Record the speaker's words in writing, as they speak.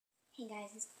Hey guys,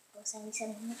 it's Bo77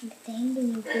 here, and today I'm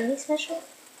doing a really special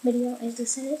video. As the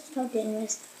set is plugged in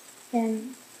with, I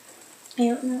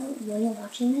don't know when you're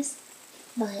watching this,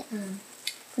 but from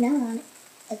now on,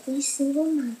 every single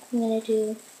month I'm gonna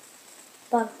do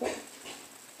bottle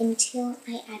until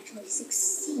I actually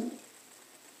succeed.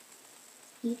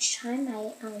 Each time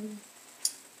my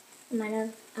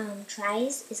amount of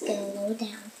tries is gonna lower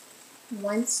down.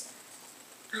 Once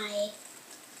I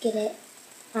get it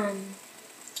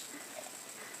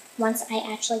Once I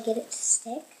actually get it to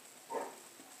stick,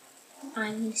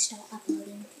 I'm going to start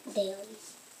uploading daily.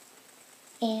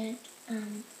 And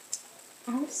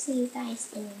I'll see you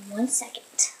guys in 1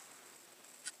 second.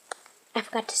 I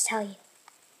forgot to tell you.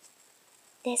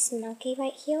 This monkey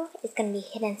right here is going to be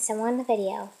hidden somewhere in the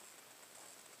video.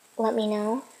 Let me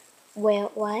know where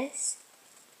it was,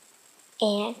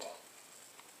 and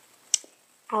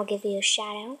I'll give you a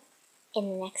shout out in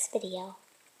the next video.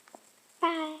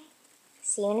 Bye!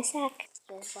 See you in a sec.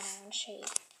 Here's what I want to show you.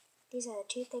 These are the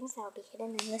two things that will be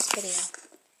hidden in this video.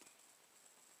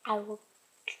 I will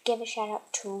give a shout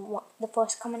out to the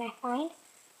first comment I find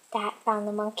that found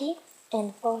the monkey, and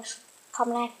the first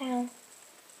comment I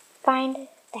find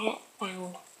that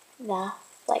found the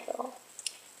Lego.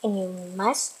 And you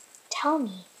must tell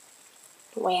me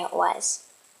where it was.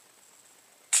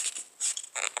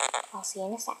 I'll see you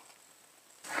in a sec.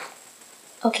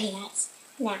 Okay guys,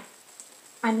 now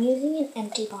I'm using an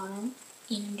empty bottle,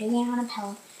 and I'm doing it on a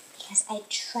pillow because I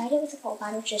tried it with a full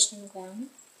bottle just on the ground.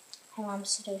 My mom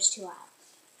said it was too loud.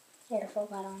 I had a full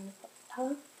bottle on the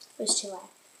pillow, it was too loud.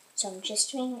 So I'm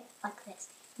just doing it like this.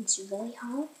 It's really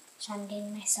hard, so I'm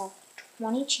giving myself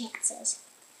 20 chances.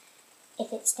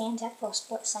 If it stands up for a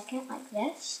split second like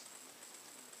this,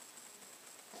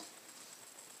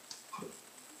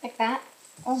 like that,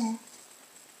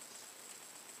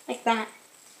 like that,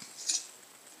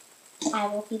 I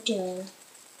will be doing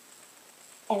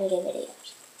everyday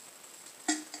videos.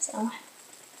 So,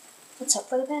 let's hope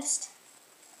for the best.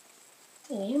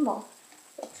 Remember,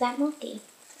 like that monkey.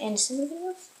 And some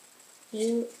videos,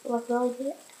 you look really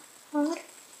good. Hard.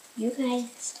 You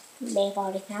guys may have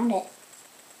already found it.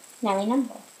 Now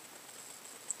remember,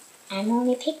 I'm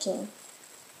only picking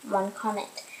one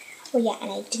comment. Oh yeah,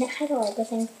 and I didn't hide the Lego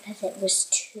thing because it was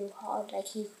too hard.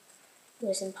 Like, it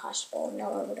was impossible. No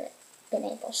one would have been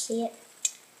able to see it.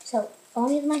 So,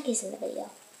 only the monkeys in the video.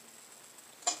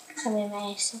 I'm giving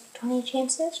myself 20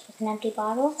 chances with an empty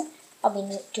bottle. I'll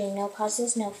be doing no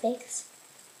pauses, no fakes.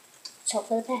 Let's hope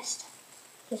for the best.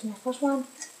 Here's my first one.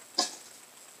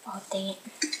 Oh, dang it.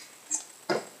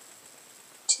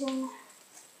 2,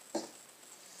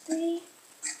 3,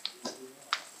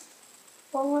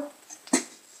 4,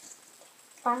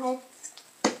 5,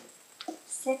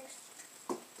 6,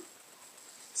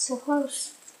 so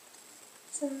close,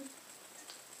 7,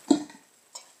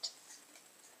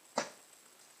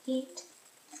 8,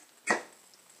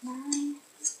 9,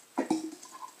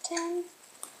 10,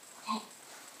 okay,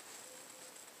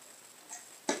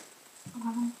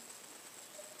 11,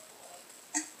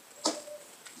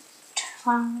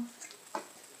 12,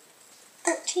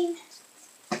 13,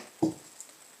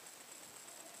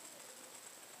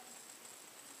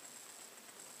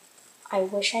 I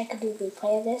wish I could do a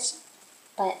replay of this,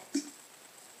 but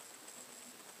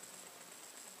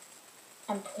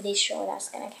I'm pretty sure that's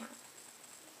gonna count.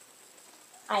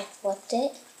 I flipped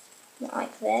it, not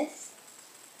like this.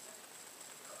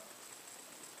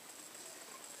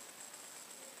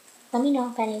 Let me know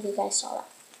if any of you guys saw that.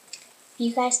 If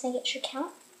you guys think it should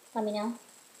count, let me know.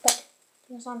 But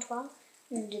it was on 12,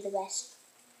 I'm gonna do the rest.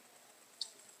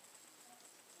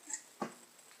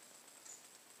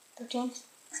 13,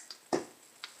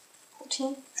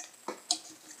 14,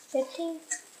 15,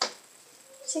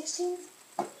 16.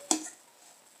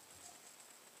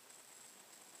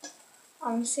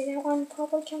 Honestly, that one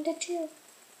probably counted too.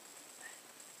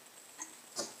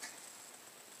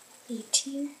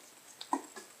 18,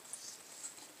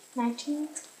 19,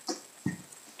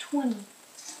 20. I'm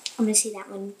gonna see that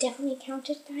one definitely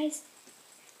counted, guys.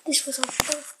 This was our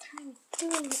first time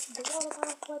doing the water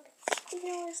bottle flip. Even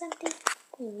though it was empty,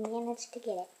 we managed to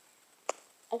get it.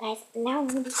 Guys, now I'm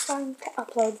gonna be starting to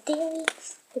upload daily.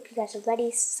 Hope you guys are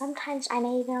ready. Sometimes I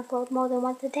may even upload more than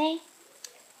once a day.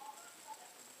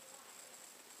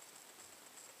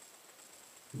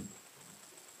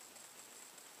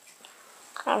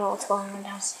 I don't know what's going on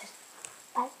downstairs.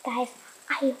 But guys,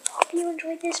 I hope you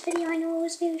enjoyed this video. I know it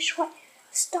was very short.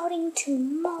 Starting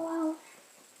tomorrow,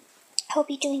 I'll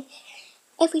be doing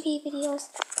everyday videos.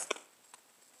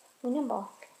 Remember,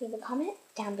 leave a comment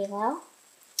down below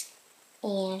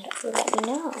and let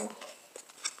me know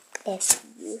if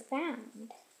you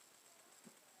found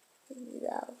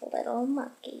the little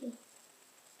monkey.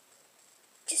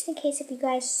 Just in case if you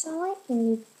guys saw it and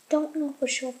you don't know for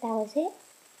sure if that was it,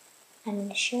 I'm going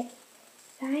to show you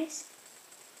guys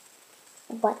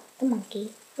what the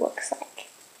monkey looks like.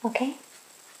 Okay?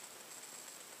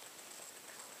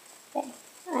 Okay.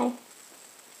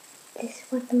 This is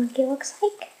what the monkey looks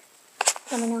like.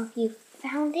 Let me know if you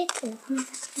found it in the comment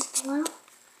section below.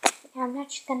 Now I'm not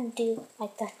just going to do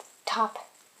like the top.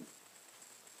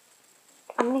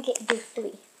 I'm going to do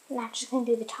 3. I'm not just going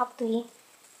to do the top 3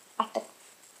 at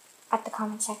the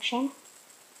comment section.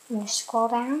 I'm going to scroll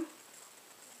down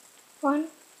 1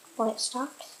 where it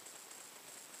stops.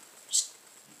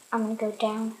 I'm going to go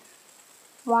down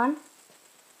 1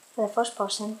 for the first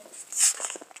person.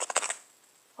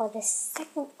 For the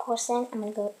second person, I'm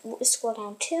going to go scroll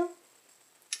down 2.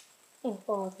 And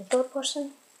for the third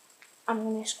person, I'm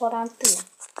going to scroll down 3.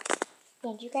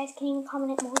 And you guys can even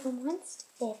comment it more than once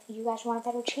if you guys want a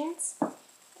better chance.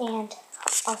 And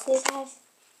I'll see you guys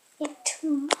in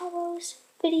tomorrow's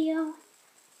video.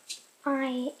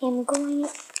 I am going...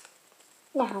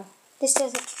 Now, this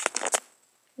doesn't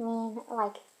mean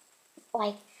like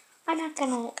I'm not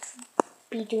gonna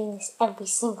be doing this every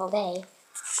single day.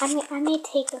 I may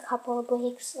take a couple of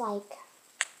breaks, like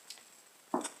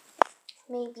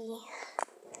maybe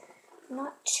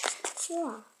not too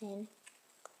often,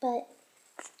 but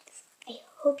I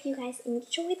hope you guys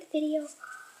enjoyed the video.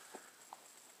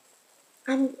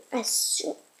 As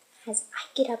soon as I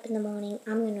get up in the morning,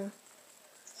 I'm gonna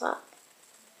vlog,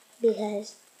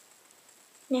 because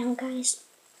now guys,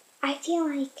 I feel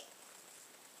like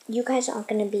you guys aren't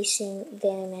gonna be seeing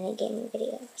very many gaming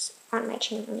videos on my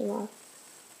channel anymore.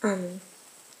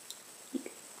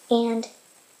 And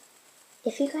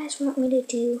if you guys want me to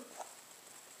do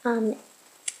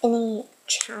any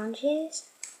challenges,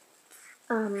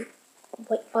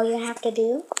 what all you have to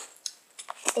do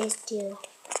is do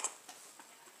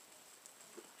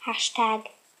hashtag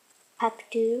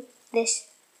PupDo this.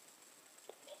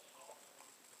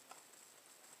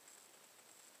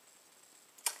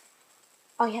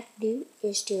 All you have to do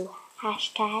is do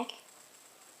hashtag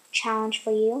challenge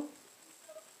for you.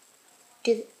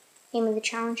 Do the name of the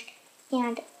challenge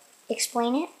and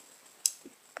explain it.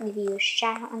 Leave you a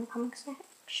shout out in the comment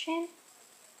section.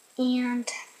 And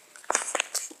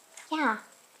yeah,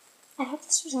 I hope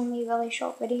this was going to be a really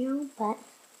short video, but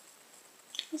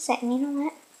listen, you know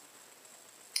what?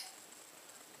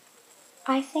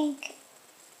 I think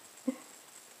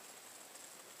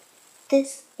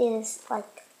this is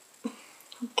like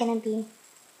gonna be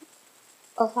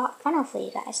a lot funner for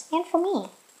you guys and for me,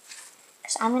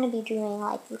 because I'm gonna be doing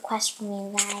like requests from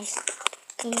you guys,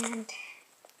 and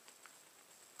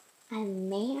I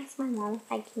may ask my mom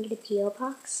if I can get a PO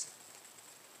box,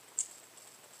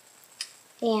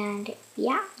 and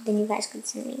yeah, then you guys can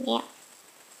send me mail,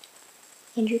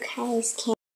 and you guys can